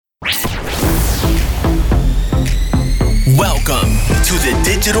Welcome to the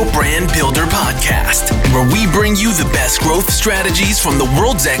Digital Brand Builder Podcast, where we bring you the best growth strategies from the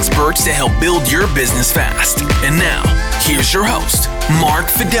world's experts to help build your business fast. And now, here's your host, Mark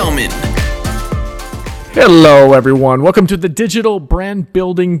Fidelman. Hello, everyone. Welcome to the Digital Brand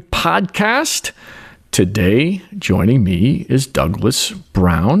Building Podcast. Today, joining me is Douglas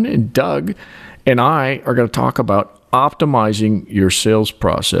Brown, and Doug and I are going to talk about optimizing your sales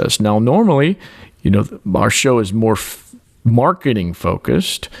process. Now, normally, our show is more marketing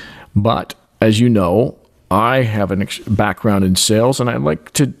focused, but as you know, I have a background in sales, and I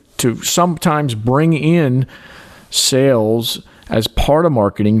like to sometimes bring in sales as part of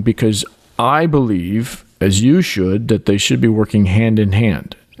marketing because I believe, as you should, that they should be working hand in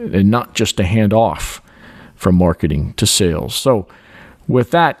hand and not just a hand off from marketing to sales. So with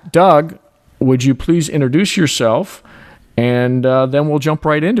that, Doug, would you please introduce yourself, and then we'll jump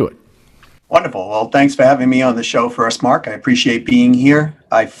right into it. Wonderful. Well, thanks for having me on the show first, Mark. I appreciate being here.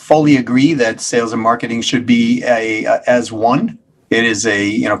 I fully agree that sales and marketing should be as one. It is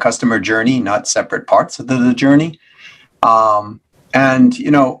a customer journey, not separate parts of the journey. I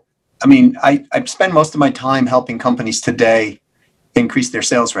spend most of my time helping companies today increase their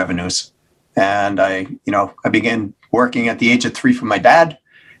sales revenues. And I began working at the age of 3 for my dad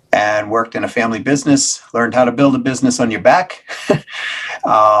and worked in a family business, learned how to build a business on your back.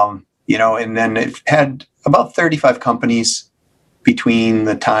 And then it had about 35 companies between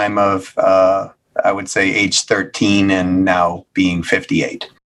the time of, I would say, age 13 and now being 58.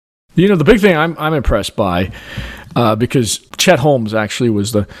 The big thing I'm impressed by, because Chet Holmes actually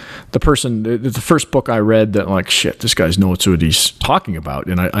was the person, the first book I read that, like, shit, this guy knows what he's talking about.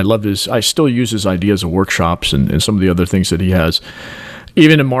 And I love I still use his ideas of workshops and some of the other things that he has,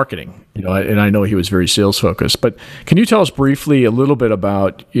 even in marketing, and I know he was very sales focused. But can you tell us briefly a little bit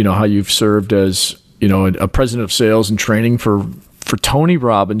about, how you've served as, a president of sales and training for Tony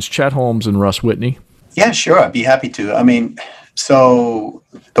Robbins, Chet Holmes, and Russ Whitney? Yeah, sure. I'd be happy to. So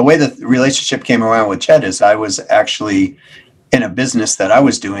the way the relationship came around with Chet is I was actually in a business that I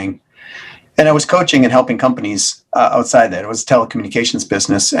was doing, and I was coaching and helping companies outside that. It was a telecommunications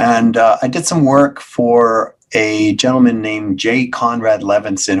business. And I did some work for a gentleman named Jay Conrad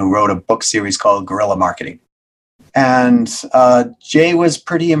Levinson, who wrote a book series called Guerrilla Marketing. And Jay was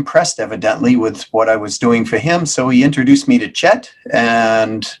pretty impressed, evidently, with what I was doing for him. So he introduced me to Chet,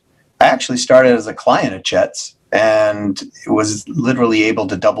 and I actually started as a client at Chet's and was literally able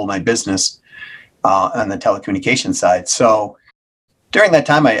to double my business on the telecommunications side. So during that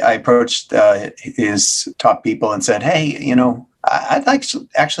time, I approached his top people and said, hey, I'd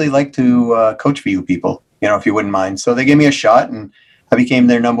actually like to coach for you people, if you wouldn't mind. So they gave me a shot, and I became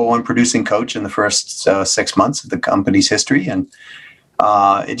their number one producing coach in the first 6 months of the company's history. And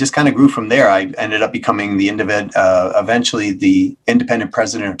it just kind of grew from there. I ended up becoming eventually the independent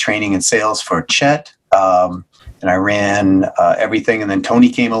president of training and sales for Chet. And I ran everything. And then Tony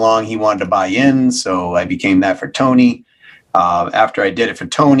came along. He wanted to buy in. So I became that for Tony. After I did it for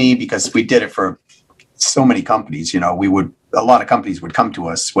Tony, because we did it for so many companies, a lot of companies would come to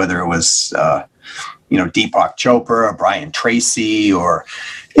us, whether it was, Deepak Chopra or Brian Tracy or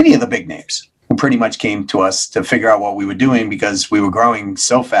any of the big names, who pretty much came to us to figure out what we were doing because we were growing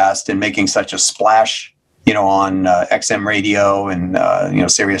so fast and making such a splash, on XM radio and,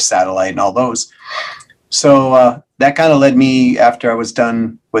 Sirius Satellite and all those. So that kind of led me, after I was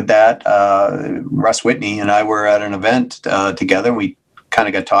done with that, Russ Whitney and I were at an event together. We kind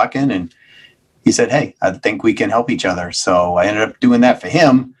of got talking, and he said, hey, I think we can help each other. So I ended up doing that for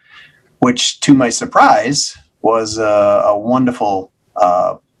him, which, to my surprise, was a wonderful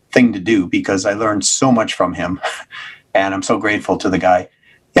thing to do because I learned so much from him. And I'm so grateful to the guy.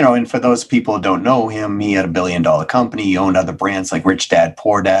 And for those people who don't know him, he had $1 billion company. He owned other brands like Rich Dad,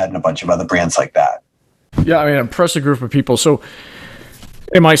 Poor Dad, and a bunch of other brands like that. Yeah, impressive group of people. So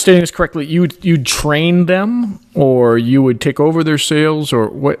am I stating this correctly? You'd train them, or you would take over their sales, or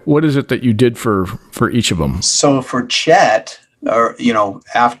what is it that you did for each of them? So for Chet, so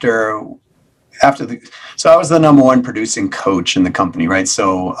I was the number one producing coach in the company, right?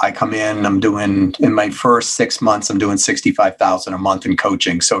 So I come in, in my first 6 months, I'm doing $65,000 a month in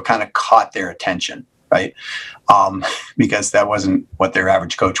coaching. So it kind of caught their attention, right? Because that wasn't what their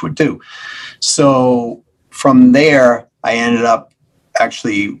average coach would do. So from there, I ended up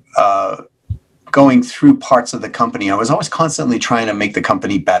actually going through parts of the company. I was always constantly trying to make the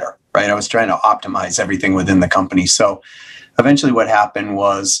company better, right? I was trying to optimize everything within the company. So eventually what happened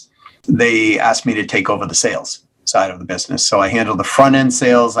was they asked me to take over the sales side of the business. So I handled the front end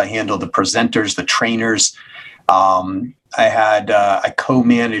sales. I handled the presenters, the trainers. I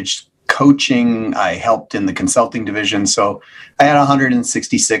co-managed coaching. I helped in the consulting division. So I had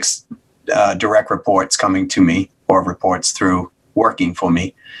 166 direct reports coming to me, or reports through working for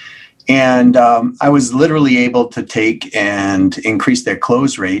me. And I was literally able to take and increase their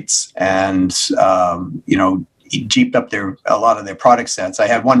close rates and, jeeped up a lot of their product sets. I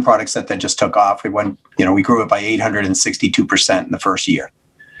had one product set that just took off. We grew it by 862% in the first year.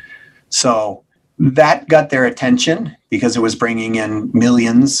 So that got their attention because it was bringing in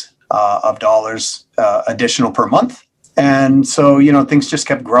millions of dollars additional per month. And so, things just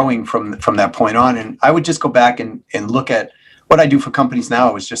kept growing from that point on. And I would just go back and look at what I do for companies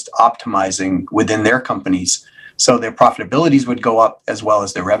now is just optimizing within their companies. So their profitabilities would go up as well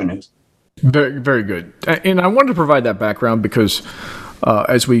as their revenues. Very, very good. And I wanted to provide that background because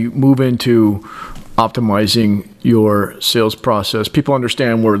as we move into optimizing your sales process, people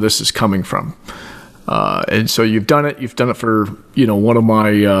understand where this is coming from. And so you've done it for, one of my,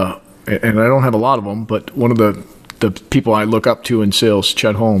 and I don't have a lot of them, but one of the people I look up to in sales,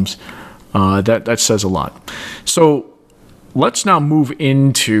 Chet Holmes, that says a lot. So let's now move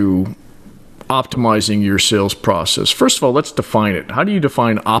into optimizing your sales process. First of all, let's define it. How do you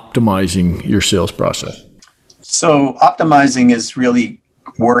define optimizing your sales process? So optimizing is really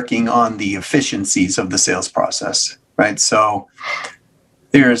working on the efficiencies of the sales process, right? So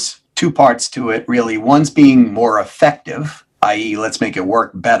there's two parts to it, really. One's being more effective, i.e., let's make it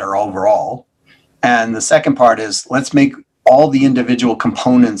work better overall. And the second part is let's make all the individual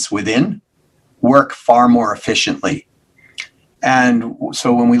components within work far more efficiently. And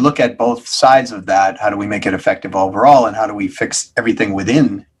so when we look at both sides of that, how do we make it effective overall, and how do we fix everything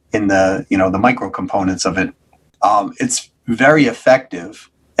within in the micro components of it? It's very effective.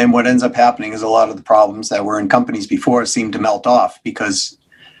 And what ends up happening is a lot of the problems that were in companies before seem to melt off because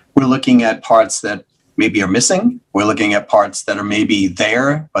we're looking at parts that maybe are missing. We're looking at parts that are maybe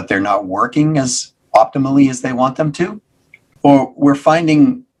there, but they're not working as optimally as they want them to. Or we're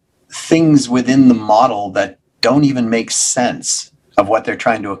finding things within the model that don't even make sense of what they're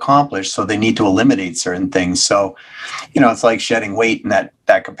trying to accomplish. So they need to eliminate certain things. So, it's like shedding weight in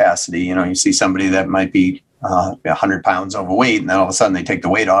that capacity. You see somebody that might be 100 pounds overweight, and then all of a sudden they take the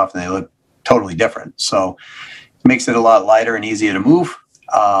weight off and they look totally different. So it makes it a lot lighter and easier to move.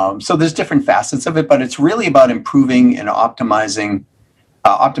 So there's different facets of it, but it's really about improving and optimizing.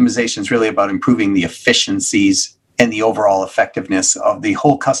 Optimization is really about improving the efficiencies and the overall effectiveness of the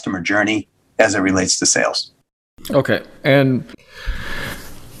whole customer journey as it relates to sales. Okay. And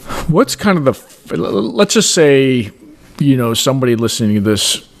what's kind of let's just say, somebody listening to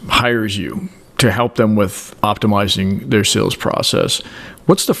this hires you to help them with optimizing their sales process.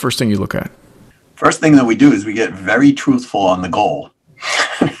 What's the first thing you look at? First thing that we do is we get very truthful on the goal.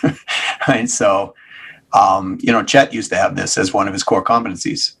 Right. So, Chet used to have this as one of his core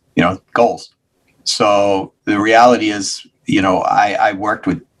competencies, goals. So the reality is, I worked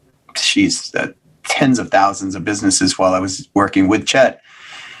with, tens of thousands of businesses while I was working with Chet.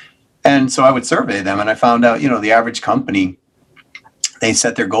 And so I would survey them and I found out, the average company, they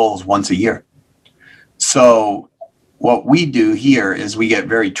set their goals once a year. So what we do here is we get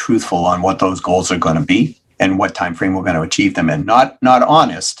very truthful on what those goals are going to be and what time frame we're going to achieve them in. Not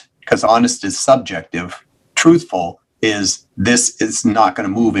honest, because honest is subjective. Truthful is this is not going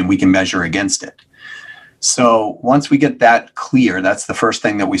to move and we can measure against it. So once we get that clear, that's the first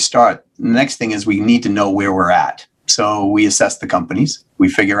thing that we start. The next thing is we need to know where we're at. So we assess the companies. We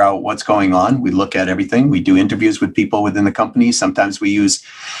figure out what's going on. We look at everything. We do interviews with people within the company. Sometimes we use,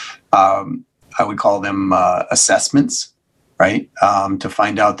 I would call them assessments, right? To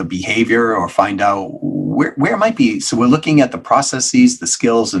find out the behavior or find out where it might be. So we're looking at the processes, the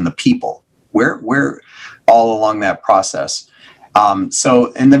skills, and the people. We're all along that process. And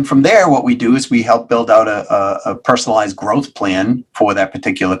then from there, what we do is we help build out a personalized growth plan for that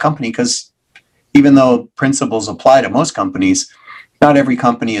particular company, because even though principles apply to most companies, not every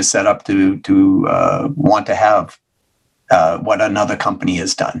company is set up to want to have what another company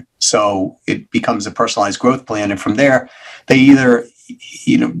has done. So it becomes a personalized growth plan. And from there, they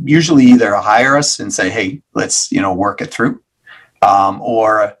usually either hire us and say, hey, let's, work it through.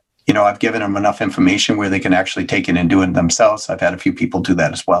 Or I've given them enough information where they can actually take it and do it themselves. I've had a few people do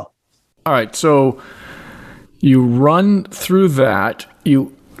that as well. All right. So you run through that,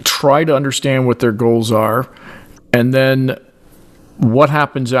 you try to understand what their goals are, and then what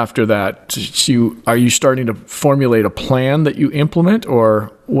happens after that? Are you starting to formulate a plan that you implement,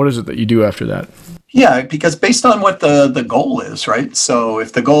 or what is it that you do after that? Yeah, because based on what the goal is, right? So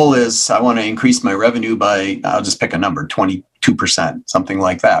if the goal is I want to increase my revenue by, I'll just pick a number, 22%, something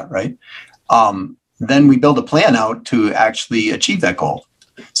like that, right? Then we build a plan out to actually achieve that goal.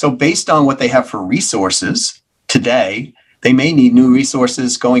 So based on what they have for resources today, they may need new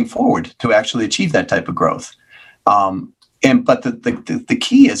resources going forward to actually achieve that type of growth. But the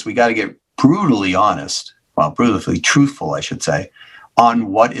key is we got to get brutally honest, brutally truthful, I should say, on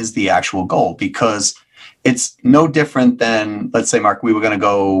what is the actual goal, because it's no different than, let's say, Mark, we were going to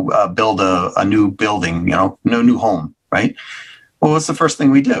go build a new building, no new home, right? Well, what's the first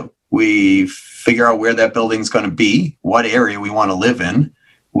thing we do? We figure out where that building's going to be, what area we want to live in.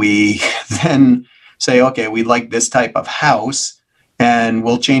 We then say, okay, we'd like this type of house, and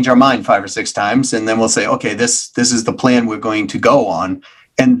we'll change our mind 5 or 6 times. And then we'll say, okay, this is the plan we're going to go on.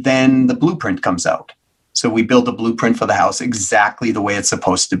 And then the blueprint comes out. So we build a blueprint for the house exactly the way it's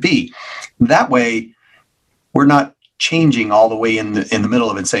supposed to be. That way, we're not changing all the way in the middle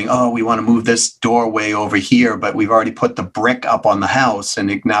of it, saying, oh, we want to move this doorway over here, but we've already put the brick up on the house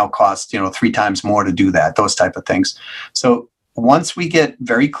and it now costs 3 times more to do that, those type of things. So once we get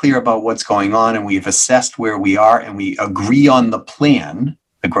very clear about what's going on and we've assessed where we are and we agree on the plan,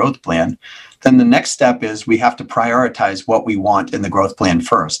 the growth plan, then the next step is we have to prioritize what we want in the growth plan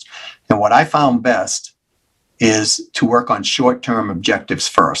first. And what I found best is to work on short-term objectives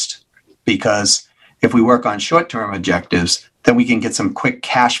first, because if we work on short-term objectives, then we can get some quick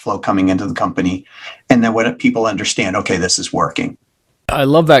cash flow coming into the company. And then when people understand, okay, this is working. I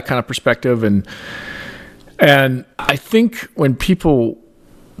love that kind of perspective. And I think when people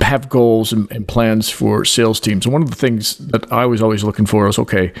have goals and plans for sales teams, one of the things that I was always looking for is,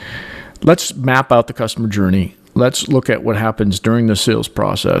 okay, let's map out the customer journey. Let's look at what happens during the sales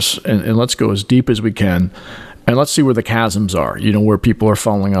process, and let's go as deep as we can. And let's see where the chasms are, where people are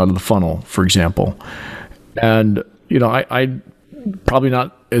falling out of the funnel, for example. And, I probably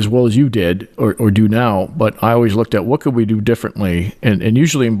not as well as you did or do now, but I always looked at what could we do differently, and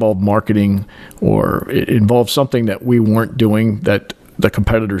usually involved marketing, or it involved something that we weren't doing that the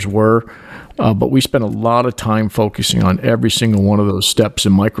competitors were. But we spent a lot of time focusing on every single one of those steps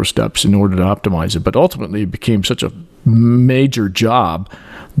and micro steps in order to optimize it. But ultimately, it became such a major job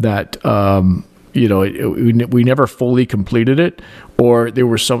that we never fully completed it, or there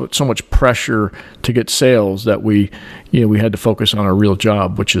was so much pressure to get sales that we had to focus on our real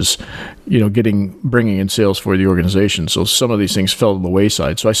job, which is bringing in sales for the organization. So some of these things fell to the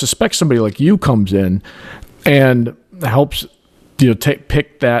wayside. So I suspect somebody like you comes in and helps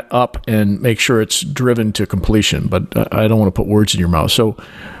pick that up and make sure it's driven to completion. But I don't want to put words in your mouth. So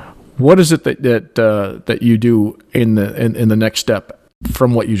what is it that you do in the next step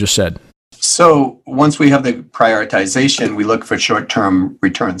from what you just said? So once we have the prioritization, we look for short-term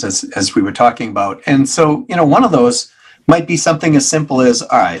returns, as we were talking about. And so, one of those might be something as simple as,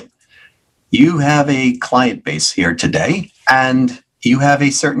 all right, you have a client base here today, and you have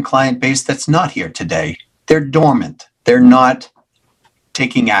a certain client base that's not here today. They're dormant. They're not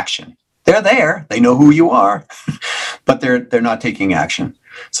taking action. They're there. They know who you are, but they're not taking action.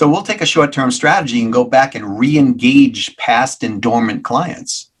 So we'll take a short-term strategy and go back and re-engage past and dormant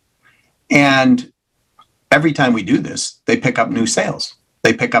clients. And every time we do this, they pick up new sales.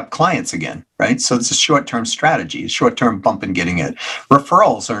 They pick up clients again, right? So it's a short-term strategy, a short-term bump in getting it.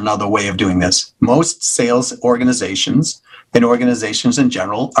 Referrals are another way of doing this. Most sales organizations and organizations in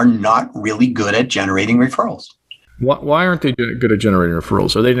general are not really good at generating referrals. Why aren't they good at generating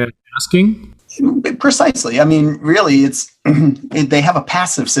referrals? Are they not asking? Precisely. I mean, really, they have a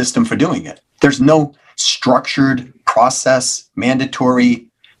passive system for doing it. There's no structured process, mandatory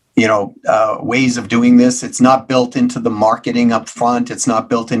ways of doing this. It's not built into the marketing up front. It's not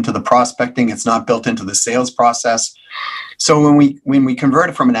built into the prospecting. It's not built into the sales process. So when we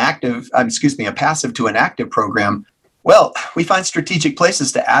convert it from a passive to an active program, well, we find strategic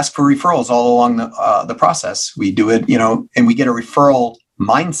places to ask for referrals all along the process. We do it, and we get a referral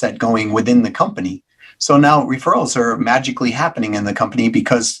mindset going within the company. So now referrals are magically happening in the company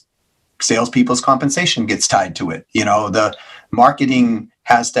because salespeople's compensation gets tied to it. The marketing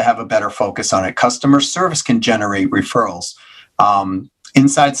has to have a better focus on it. Customer service can generate referrals.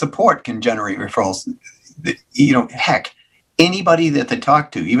 Inside support can generate referrals. Heck, anybody that they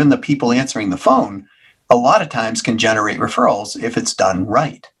talk to, even the people answering the phone, a lot of times can generate referrals if it's done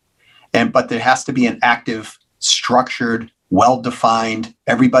right. But there has to be an active, structured, well-defined,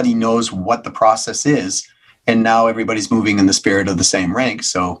 everybody knows what the process is. And now everybody's moving in the spirit of the same rank.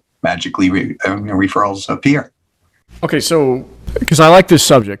 So magically referrals appear. Okay, so because I like this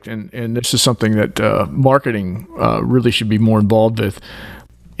subject, and this is something that marketing really should be more involved with.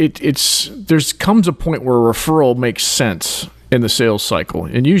 There comes a point where a referral makes sense in the sales cycle,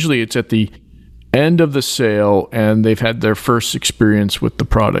 and usually it's at the end of the sale, and they've had their first experience with the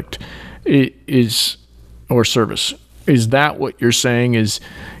product or service. is that what you're saying is,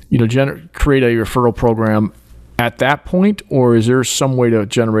 create a referral program at that point, or is there some way to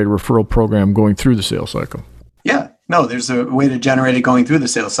generate a referral program going through the sales cycle? Yeah, no, there's a way to generate it going through the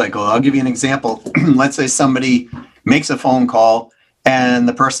sales cycle. I'll give you an example. Let's say somebody makes a phone call and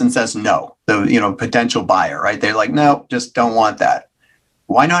the person says no, the potential buyer, right? They're like, no, just don't want that.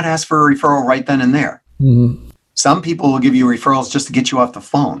 Why not ask for a referral right then and there? Mm-hmm. Some people will give you referrals just to get you off the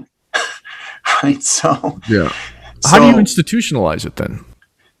phone, right? So, yeah. How do you institutionalize it then?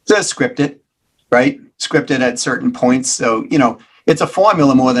 Just script it, right? Script it at certain points. So, it's a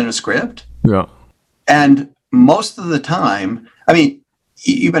formula more than a script. Yeah. And most of the time, I mean,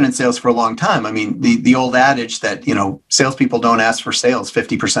 you've been in sales for a long time. I mean, the old adage that, salespeople don't ask for sales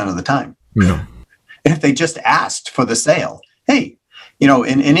 50% of the time. Yeah. If they just asked for the sale, hey,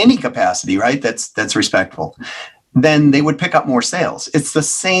 in any capacity, right? That's respectful. Then they would pick up more sales. It's the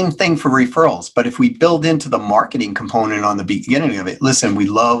same thing for referrals. But if we build into the marketing component on the beginning of it, listen, we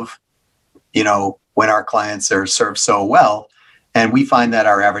love, when our clients are served so well, and we find that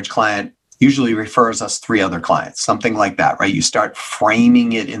our average client usually refers us 3 other clients, something like that, right? You start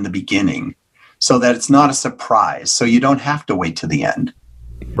framing it in the beginning so that it's not a surprise. So you don't have to wait to the end.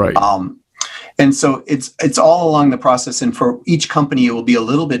 Right. And so it's all along the process. And for each company, it will be a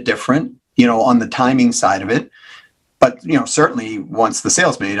little bit different, on the timing side of it. But, certainly once the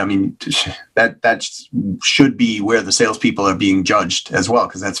sale's made, I mean, that should be where the salespeople are being judged as well,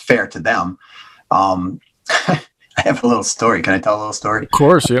 because that's fair to them. I have a little story. Can I tell a little story? Of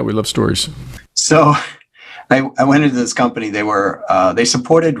course. Yeah, we love stories. So I went into this company. They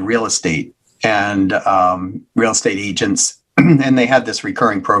supported real estate and real estate agents, and they had this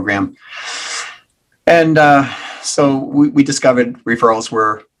recurring program. And so we discovered referrals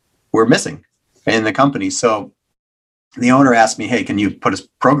were missing in the company. So the owner asked me, hey, can you put a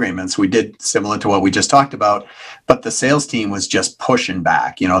program in? So we did similar to what we just talked about, but the sales team was just pushing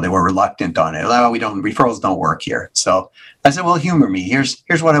back. They were reluctant on it. Oh, referrals don't work here. So I said, well, humor me. Here's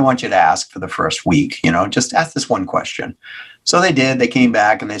what I want you to ask for the first week. Just ask this one question. So they did. They came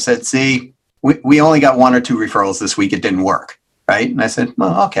back and they said, see, we only got 1 or 2 referrals this week. It didn't work. Right. And I said,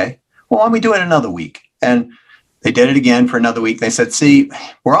 well, okay. Well, why don't we do it another week? And they did it again for another week. They said, see,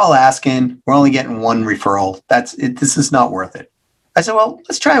 we're all asking, we're only getting 1 referral. That's it. This is not worth it. I said, well,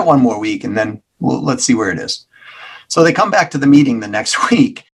 let's try it 1 more week and then let's see where it is. So they come back to the meeting the next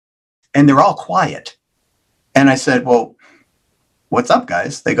week and they're all quiet. And I said, well, what's up,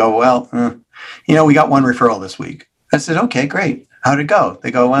 guys? They go, well, we got 1 referral this week. I said, okay, great. How'd it go? They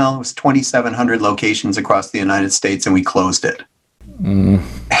go, well, it was 2,700 locations across the United States and we closed it.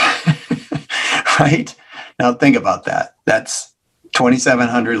 Right? Now think about that. That's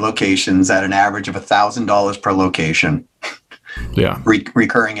 2,700 locations at an average of $1,000 per location. Yeah.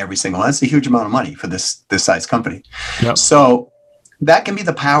 Recurring every single. That's a huge amount of money for this size company. Yep. So that can be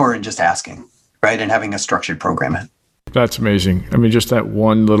the power in just asking, right? And having a structured program. That's amazing. I mean, just that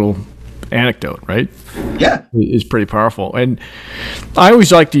one little anecdote, right? Yeah. Is pretty powerful. And I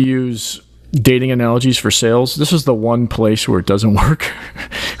always like to use dating analogies for sales. This is the one place where it doesn't work.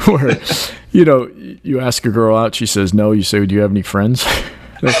 Where, you ask a girl out, she says no. You say, do you have any friends?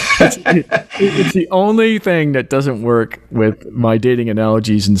 It's the only thing that doesn't work with my dating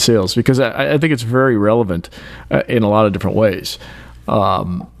analogies in sales, because I think it's very relevant in a lot of different ways.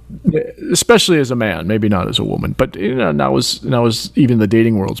 Especially as a man, maybe not as a woman, but now as even the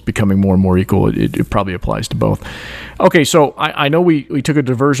dating world's becoming more and more equal, it probably applies to both. Okay, so I know we took a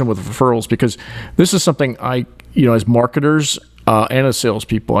diversion with referrals, because this is something as marketers and as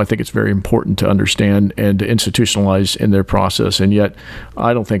salespeople, I think it's very important to understand and to institutionalize in their process. And yet,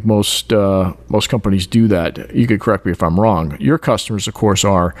 I don't think most companies do that. You could correct me if I'm wrong. Your customers, of course,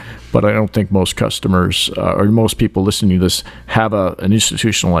 are, but I don't think most customers or most people listening to this have an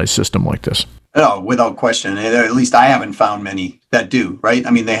institutionalized system like this. No, without question. At least I haven't found many that do, right?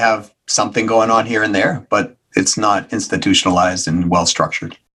 I mean, they have something going on here and there, but it's not institutionalized and well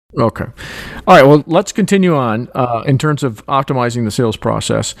structured. Okay. All right. Well, let's continue on in terms of optimizing the sales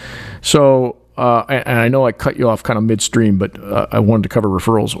process. So, and I know I cut you off kind of midstream, but I wanted to cover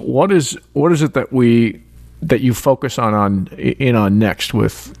referrals. What is it that you focus on next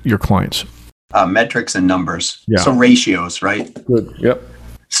with your clients? Metrics and numbers. Yeah. So ratios, right? Good. Yep.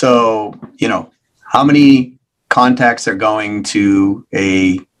 So, how many contacts are going to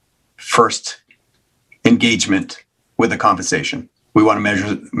a first engagement with a conversation? We want to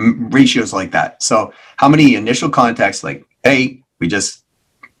measure ratios like that. So how many initial contacts, like, hey, we just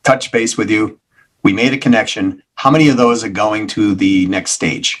touched base with you, we made a connection, how many of those are going to the next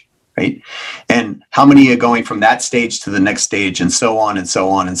stage, right? And how many are going from that stage to the next stage, and so on and so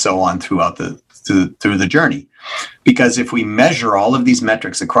on and so on throughout through the journey. Because if we measure all of these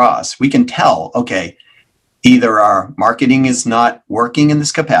metrics across, we can tell, okay, either our marketing is not working in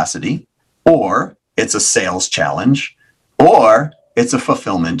this capacity, or it's a sales challenge, or it's a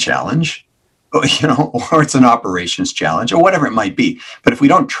fulfillment challenge, or it's an operations challenge, or whatever it might be. But if we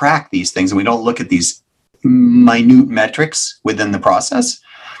don't track these things and we don't look at these minute metrics within the process,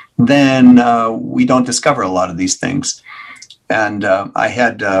 then we don't discover a lot of these things. And I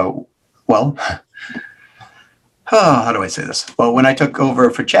had, how do I say this? Well, when I took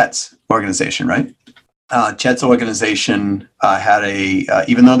over for Chet's organization, right? Chet's organization had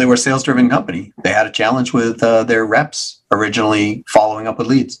even though they were a sales-driven company, they had a challenge with their reps originally following up with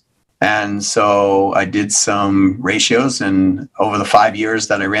leads. And so I did some ratios, and over the 5 years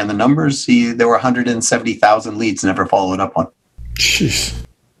that I ran the numbers, there were 170,000 leads never followed up on. Jeez.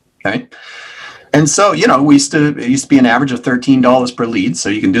 Okay. And so, it used to be an average of $13 per lead. So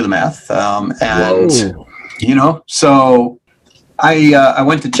you can do the math. So I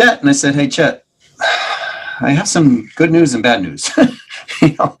went to Chet and I said, hey, Chet, I have some good news and bad news.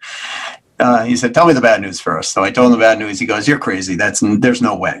 He said, tell me the bad news first. So I told him the bad news. He goes, you're crazy. There's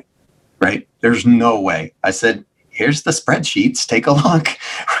no way, right? There's no way. I said, here's the spreadsheets. Take a look,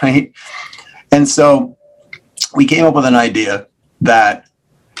 right? And so we came up with an idea that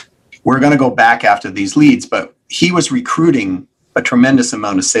we're going to go back after these leads, but he was recruiting a tremendous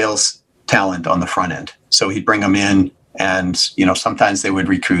amount of sales talent on the front end. So he'd bring them in, and sometimes they would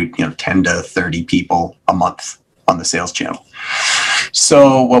recruit 10 to 30 people a month on the sales channel.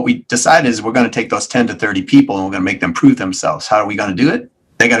 So what we decided is we're going to take those 10 to 30 people and we're going to make them prove themselves. How are we going to do it?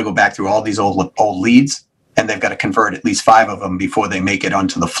 They got to go back through all these old leads, and they've got to convert at least 5 of them before they make it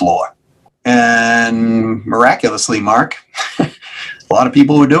onto the floor. And miraculously, Mark, a lot of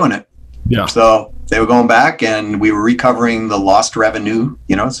people were doing it. Yeah. So they were going back, and we were recovering the lost revenue,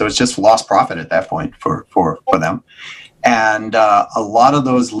 so it's just lost profit at that point for them. And a lot of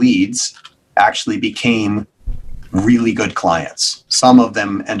those leads actually became really good clients. Some of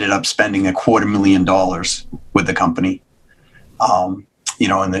them ended up spending $250,000 with the company, in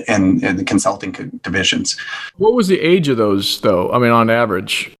the consulting divisions. What was the age of those, though? I mean, on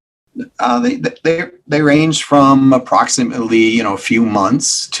average? They range from approximately a few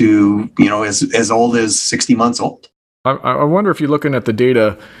months to as old as 60 months old. I wonder if you're looking at the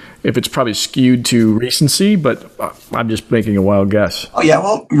data, if it's probably skewed to recency, but I'm just making a wild guess. Oh yeah,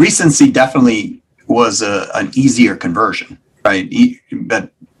 well, recency definitely was an easier conversion, right?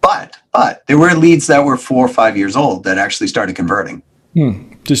 But there were leads that were 4 or 5 years old that actually started converting.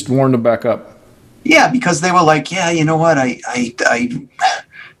 Just warmed them back up. Yeah, because they were like, yeah, you know what, I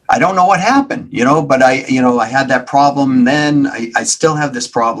don't know what happened, but I had that problem then. I still have this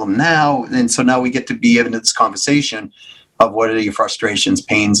problem now. And so now we get to be in this conversation of what are your frustrations,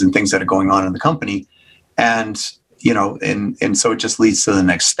 pains, and things that are going on in the company. And, and so it just leads to the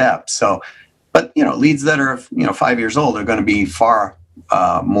next step. So, but, leads that are, 5 years old are going to be far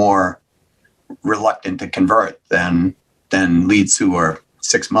more reluctant to convert than leads who are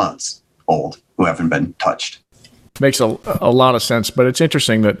 6 months old, who haven't been touched. Makes a lot of sense, but it's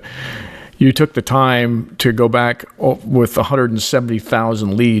interesting that you took the time to go back with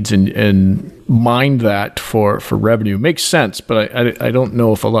 170,000 leads and mined that for revenue. Makes sense, but I don't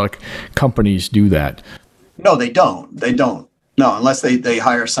know if a lot of companies do that. No, they don't. No, unless they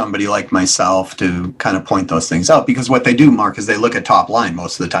hire somebody like myself to kind of point those things out. Because what they do, Mark, is they look at top line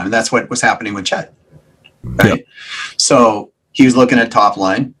most of the time, and that's what was happening with Chet. Right. Yep. So he was looking at top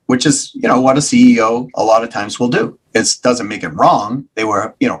line, which is, what a CEO a lot of times will do. It doesn't make it wrong. They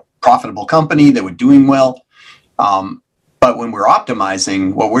were, profitable company. They were doing well. But when we're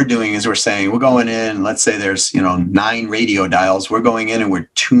optimizing, what we're doing is we're saying, we're going in, let's say there's, 9 radio dials. We're going in and we're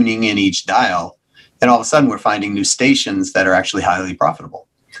tuning in each dial. And all of a sudden we're finding new stations that are actually highly profitable.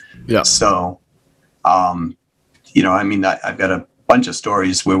 Yeah. So, I've got a bunch of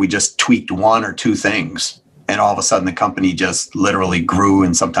stories where we just tweaked 1 or 2 things. And all of a sudden, the company just literally grew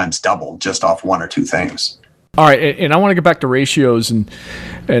and sometimes doubled just off 1 or 2 things. All right, and I want to get back to ratios and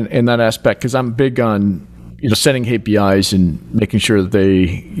that aspect, because I'm big on setting KPIs and making sure that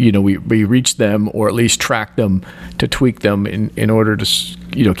they we reach them, or at least track them to tweak them in order to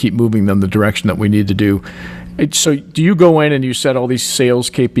keep moving them the direction that we need to do. So do you go in and you set all these sales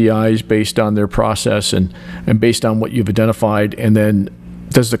KPIs based on their process and based on what you've identified, and then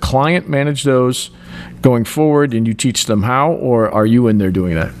does the client manage those going forward and you teach them how, or are you in there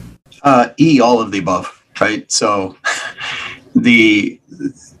doing that? All of the above, right? So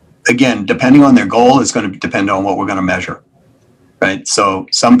again, depending on their goal is going to depend on what we're going to measure, right? So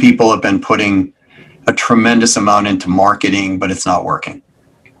some people have been putting a tremendous amount into marketing, but it's not working.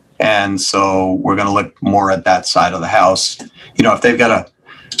 And so we're going to look more at that side of the house. If they've got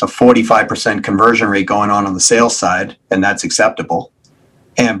a 45% conversion rate going on the sales side, and that's acceptable,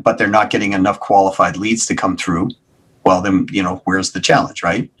 but they're not getting enough qualified leads to come through, well, then, where's the challenge,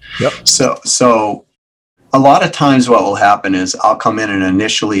 right? Yep. So a lot of times what will happen is I'll come in and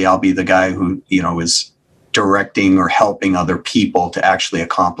initially I'll be the guy who, is directing or helping other people to actually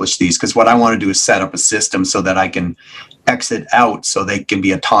accomplish these. Because what I want to do is set up a system so that I can exit out so they can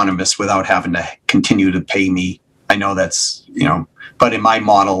be autonomous without having to continue to pay me. I know that's, but in my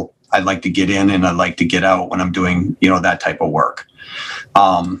model, I'd like to get in and I'd like to get out when I'm doing, that type of work.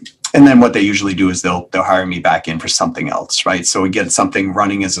 And then what they usually do is they'll hire me back in for something else, right? So we get something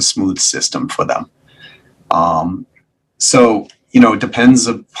running as a smooth system for them. So, it depends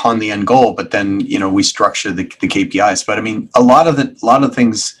upon the end goal, but then, we structure the KPIs. But I mean, a lot of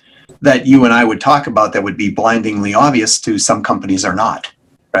things that you and I would talk about that would be blindingly obvious to some companies are not,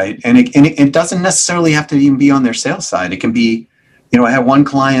 right? And it doesn't necessarily have to even be on their sales side. It can be, I had one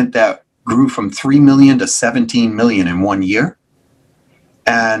client that grew from 3 million to 17 million in 1 year.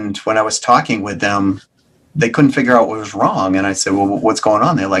 And when I was talking with them, they couldn't figure out what was wrong. And I said, well, what's going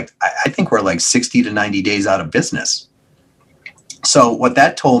on? They're like, I think we're like 60 to 90 days out of business. So what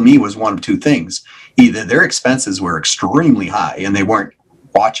that told me was one of two things. Either their expenses were extremely high and they weren't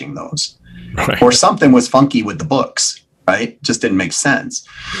watching those, right, or something was funky with the books, right? Just didn't make sense.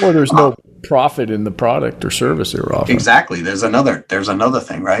 Or there's no profit in the product or service they were offering. Exactly. There's another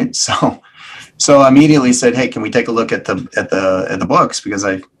thing, right? So I immediately said, hey, can we take a look at the books? Because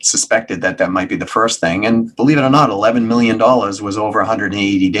I suspected that might be the first thing. And believe it or not, $11 million was over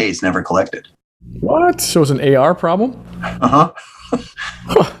 180 days, never collected. What? So it's an AR problem? Uh-huh.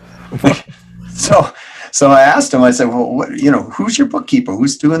 So I asked him, I said, well, what, who's your bookkeeper?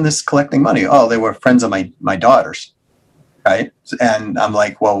 Who's doing this collecting money? Oh, they were friends of my daughter's, right? And I'm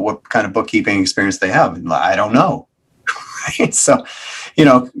like, well, what kind of bookkeeping experience they have? I don't know. So,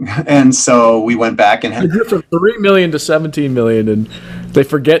 and so we went back and had from 3 million to 17 million, and they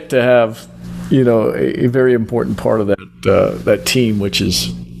forget to have, a very important part of that team, which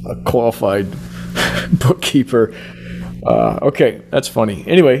is a qualified bookkeeper. Okay, that's funny.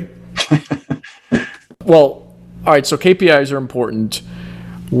 Anyway, well, all right. So KPIs are important.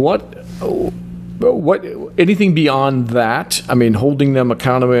 What? Anything beyond that? I mean, holding them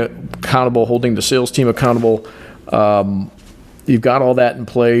accountable, holding the sales team accountable. You've got all that in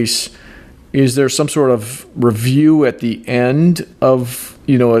place. Is there some sort of review at the end of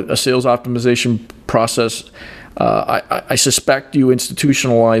a sales optimization process? I suspect you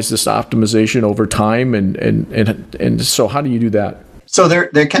institutionalize this optimization over time, and so how do you do that? So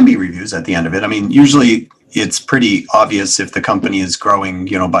there can be reviews at the end of it. I mean, usually it's pretty obvious if the company is growing,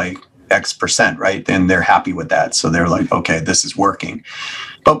 by X percent, right? Then they're happy with that, so they're like, okay, this is working.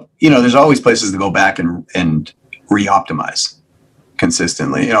 But there's always places to go back and re-optimize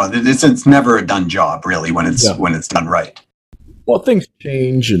consistently. It's never a done job really when it's done right. Well, things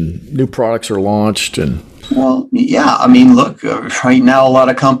change and new products are launched and. Well, yeah. I mean, look, right now, a lot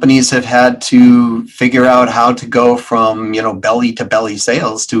of companies have had to figure out how to go from, belly to belly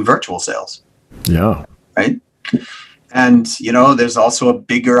sales to virtual sales. Yeah. Right. And, there's also a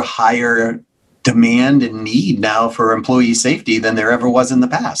bigger, higher demand and need now for employee safety than there ever was in the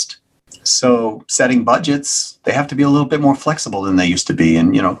past. So setting budgets, they have to be a little bit more flexible than they used to be.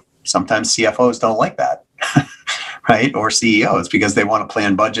 And, sometimes CFOs don't like that, right? Or CEOs, because they want to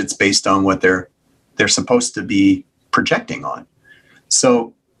plan budgets based on what they're supposed to be projecting on.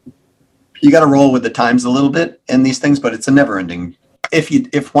 So you got to roll with the times a little bit in these things, but it's a never ending.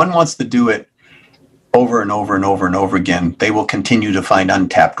 If one wants to do it over and over and over and over again, they will continue to find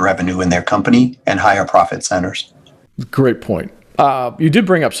untapped revenue in their company and higher profit centers. Great point. You did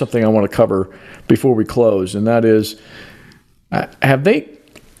bring up something I want to cover before we close, and that is,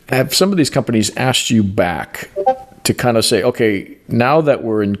 have some of these companies asked you back to kind of say, okay, now that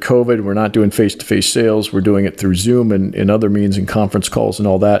we're in COVID, we're not doing face-to-face sales, we're doing it through Zoom and other means and conference calls and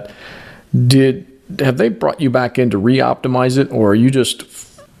all that. Have they brought you back in to re-optimize it, or are you just,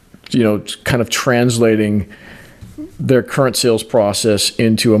 kind of translating their current sales process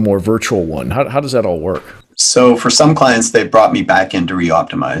into a more virtual one? How does that all work? So for some clients, they brought me back in to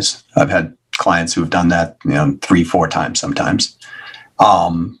re-optimize. I've had clients who've done that, 3-4 times sometimes,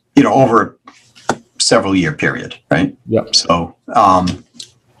 over several year period, right? Yep. So,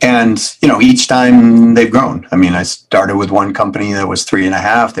 and each time they've grown. I mean, I started with one company that was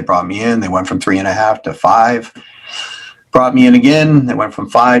 3.5. They brought me in. They went from 3.5 to 5. Brought me in again. They went from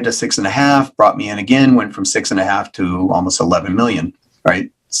 5 to 6.5. Brought me in again. Went from 6.5 to almost 11 million.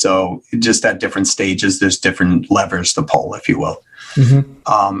 Right. So just at different stages, there's different levers to pull, if you will.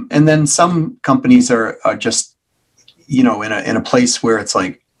 And then some companies are just, in a place where it's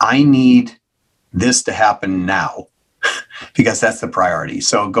like, I need this to happen now because that's the priority.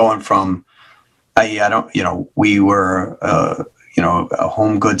 So going from, we were, a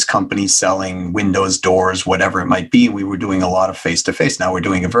home goods company selling windows, doors, whatever it might be. We were doing a lot of face-to-face. Now we're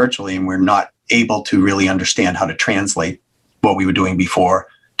doing it virtually, and we're not able to really understand how to translate what we were doing before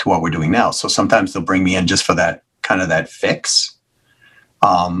to what we're doing now. So sometimes they'll bring me in just for that kind of that fix.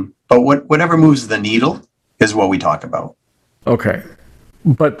 But whatever moves the needle is what we talk about. Okay.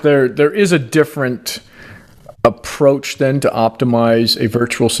 But there is a different approach then to optimize a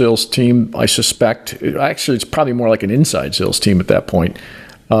virtual sales team, I suspect. Actually, it's probably more like an inside sales team at that point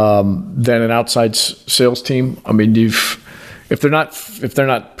than an outside sales team. I mean, if they're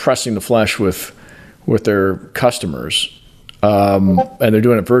not pressing the flesh with their customers and they're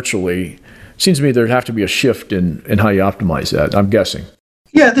doing it virtually, it seems to me there'd have to be a shift in how you optimize that, I'm guessing.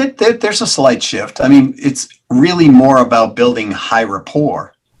 Yeah, there's a slight shift. I mean, it's really more about building high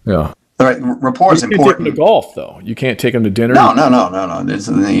rapport. Yeah. Right, rapport is important. You can't take them to golf, though. You can't take them to dinner. No. There's,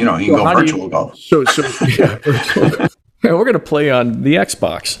 you can go virtual golf. So yeah, virtual. Yeah, we're going to play on the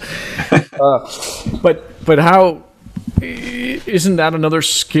Xbox. But how isn't that another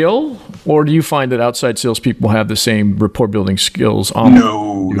skill, or do you find that outside salespeople have the same rapport building skills?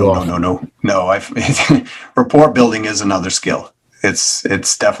 No. Rapport building is another skill.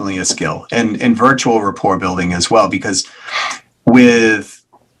 It's definitely a skill, and virtual rapport building as well, because with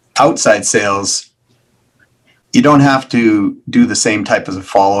outside sales, you don't have to do the same type of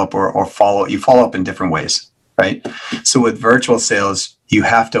follow-up or follow up in different ways, right? So with virtual sales, you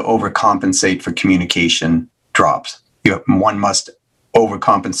have to overcompensate for communication drops. One must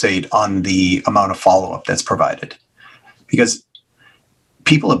overcompensate on the amount of follow-up that's provided because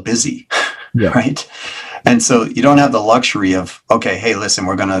people are busy, right? And so you don't have the luxury of, okay, hey, listen,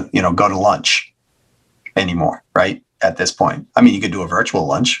 we're going to, go to lunch anymore, right? At this point. I mean, you could do a virtual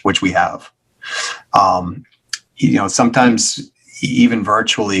lunch, which we have. Sometimes even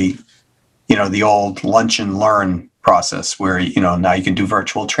virtually, the old lunch and learn process where, now you can do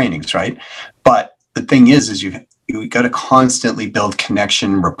virtual trainings, right? But the thing is you got to constantly build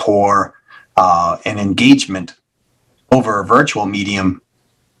connection, rapport, and engagement over a virtual medium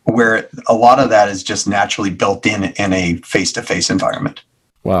where a lot of that is just naturally built in a face-to-face environment.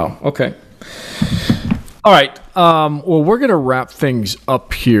 Wow. Okay. All right. Well, we're going to wrap things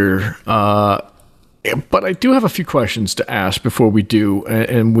up here. But I do have a few questions to ask before we do.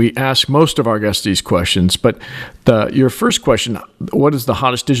 And we ask most of our guests these questions. But your first question, what is the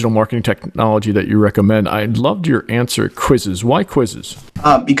hottest digital marketing technology that you recommend? I loved your answer, quizzes. Why quizzes?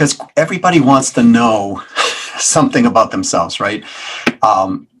 Because everybody wants to know something about themselves, right?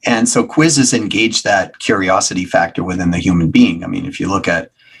 And so quizzes engage that curiosity factor within the human being. I mean, if you look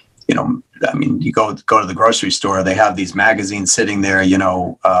at, you go to the grocery store, they have these magazines sitting there,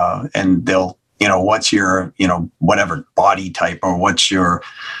 and they'll, what's your, whatever body type, or what's your,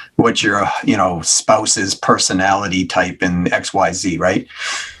 spouse's personality type in XYZ, right?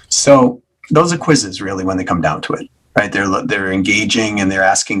 So those are quizzes really when they come down to it, right? They're engaging and they're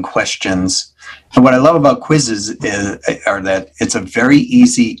asking questions. And what I love about quizzes are that it's a very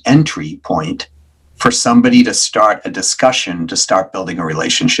easy entry point for somebody to start a discussion, to start building a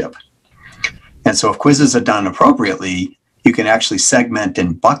relationship. And so if quizzes are done appropriately, you can actually segment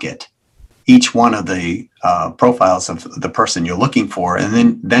and bucket each one of the profiles of the person you're looking for.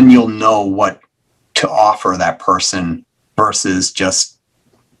 And then you'll know what to offer that person versus just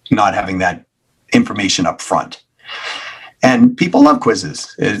not having that information up front. And people love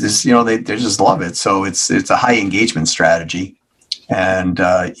quizzes. It's, they just love it. So it's a high engagement strategy. And,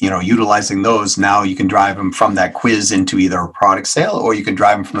 utilizing those, now you can drive them from that quiz into either a product sale, or you can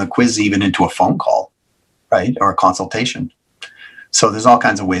drive them from the quiz even into a phone call, right? Or a consultation. So there's all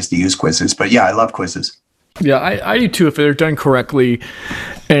kinds of ways to use quizzes. But yeah, I love quizzes. Yeah, I do too, if they're done correctly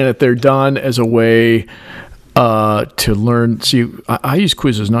and if they're done as a way to learn. See, I use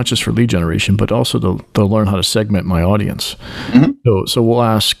quizzes not just for lead generation, but also to learn how to segment my audience. Mm-hmm. So we'll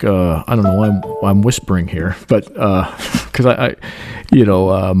ask. I don't know why I'm whispering here, but because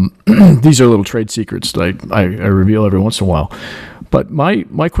these are little trade secrets that I reveal every once in a while. But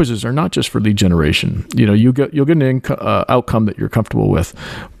my quizzes are not just for lead generation. You'll get an outcome that you're comfortable with.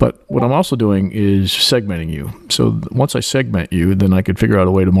 But what I'm also doing is segmenting you. So once I segment you, then I could figure out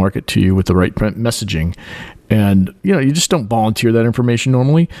a way to market to you with the right messaging. And, you just don't volunteer that information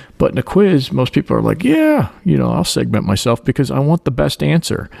normally. But in a quiz, most people are like, yeah, I'll segment myself because I want the best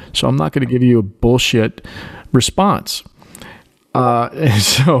answer. So I'm not going to give you a bullshit response.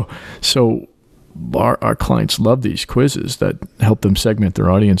 So our clients love these quizzes that help them segment their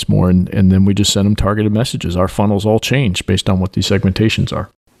audience more, and then we just send them targeted messages. Our funnels all change based on what these segmentations are.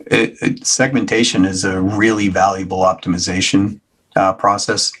 Segmentation is a really valuable optimization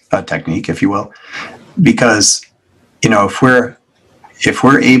process, technique, if you will, because if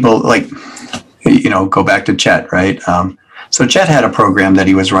we're able, like, go back to Chet, right? So Chet had a program that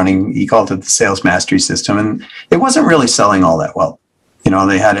he was running. He called it the Sales Mastery System, and it wasn't really selling all that well.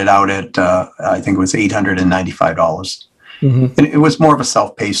 They had it out at I think it was $895, mm-hmm. and it was more of a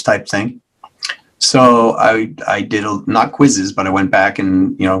self-paced type thing. So I did not quizzes, but I went back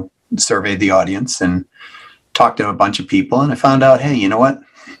and surveyed the audience and talked to a bunch of people, and I found out, hey, you know what?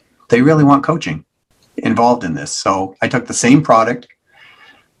 They really want coaching involved in this. So I took the same product,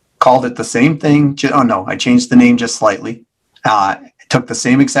 called it the same thing. I changed the name just slightly. Took the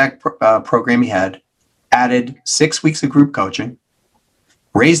same exact program he had, added 6 weeks of group coaching,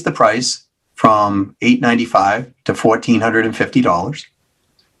 raised the price from $895 to $1,450.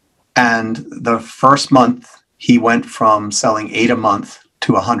 And the first month, he went from selling 8 a month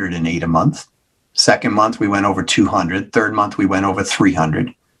to 108 a month. Second month, we went over 200. Third month, we went over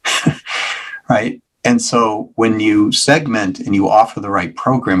 300. Right? And so when you segment and you offer the right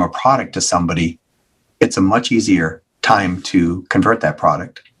program or product to somebody, it's a much easier time to convert that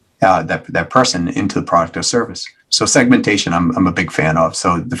product, that person into the product or service. So segmentation, I'm a big fan of.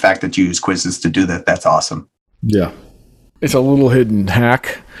 So the fact that you use quizzes to do that, that's awesome. Yeah. It's a little hidden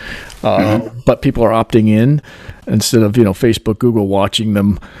hack, but people are opting in instead of, Facebook, Google watching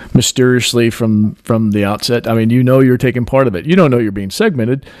them mysteriously from the outset. I mean, you're taking part of it. You don't know you're being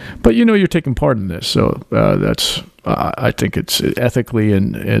segmented, but you're taking part in this. So that's I think it's ethically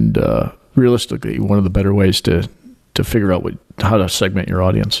and realistically one of the better ways to figure out how to segment your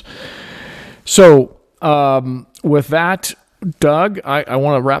audience. So with that, Doug, I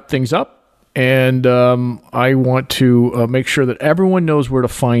want to wrap things up. And I want to make sure that everyone knows where to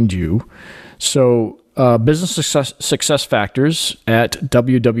find you. So Business Success Factors at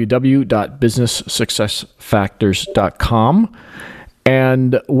www.businesssuccessfactors.com.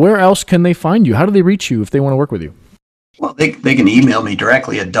 And where else can they find you? How do they reach you if they want to work with you? Well, they can email me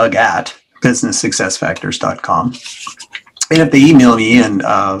directly at doug@businesssuccessfactors.com. And if they email me in,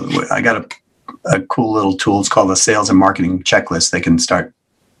 I got a cool little tool. It's called a sales and marketing checklist. They can start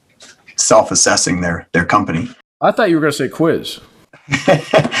self-assessing their company. I thought you were going to say quiz.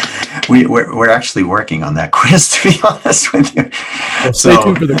 We're actually working on that quiz, to be honest with you. Well, stay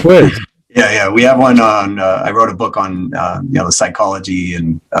tuned for the quiz. Yeah. We have one on, I wrote a book on, the psychology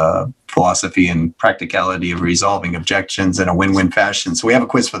and philosophy and practicality of resolving objections in a win-win fashion. So we have a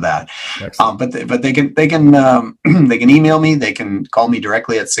quiz for that. But they can email me. They can call me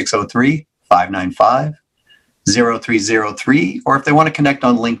directly at 603-595-0303, or if they want to connect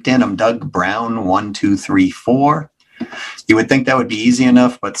on LinkedIn, I'm Doug Brown 1234. You would think that would be easy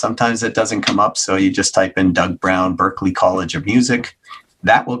enough, but sometimes it doesn't come up. So you just type in Doug Brown, Berklee College of Music.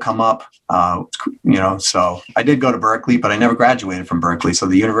 That will come up. So I did go to Berkeley, but I never graduated from Berkeley. So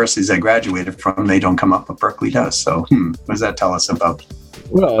the universities I graduated from, they don't come up, but Berkeley does. So what does that tell us about?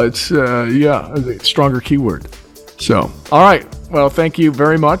 Well, it's a stronger keyword. So, all right. Well, thank you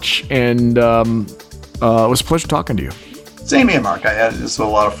very much. And it was a pleasure talking to you. Same here, Mark. This was a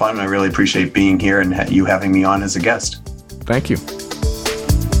lot of fun. I really appreciate being here and you having me on as a guest. Thank you.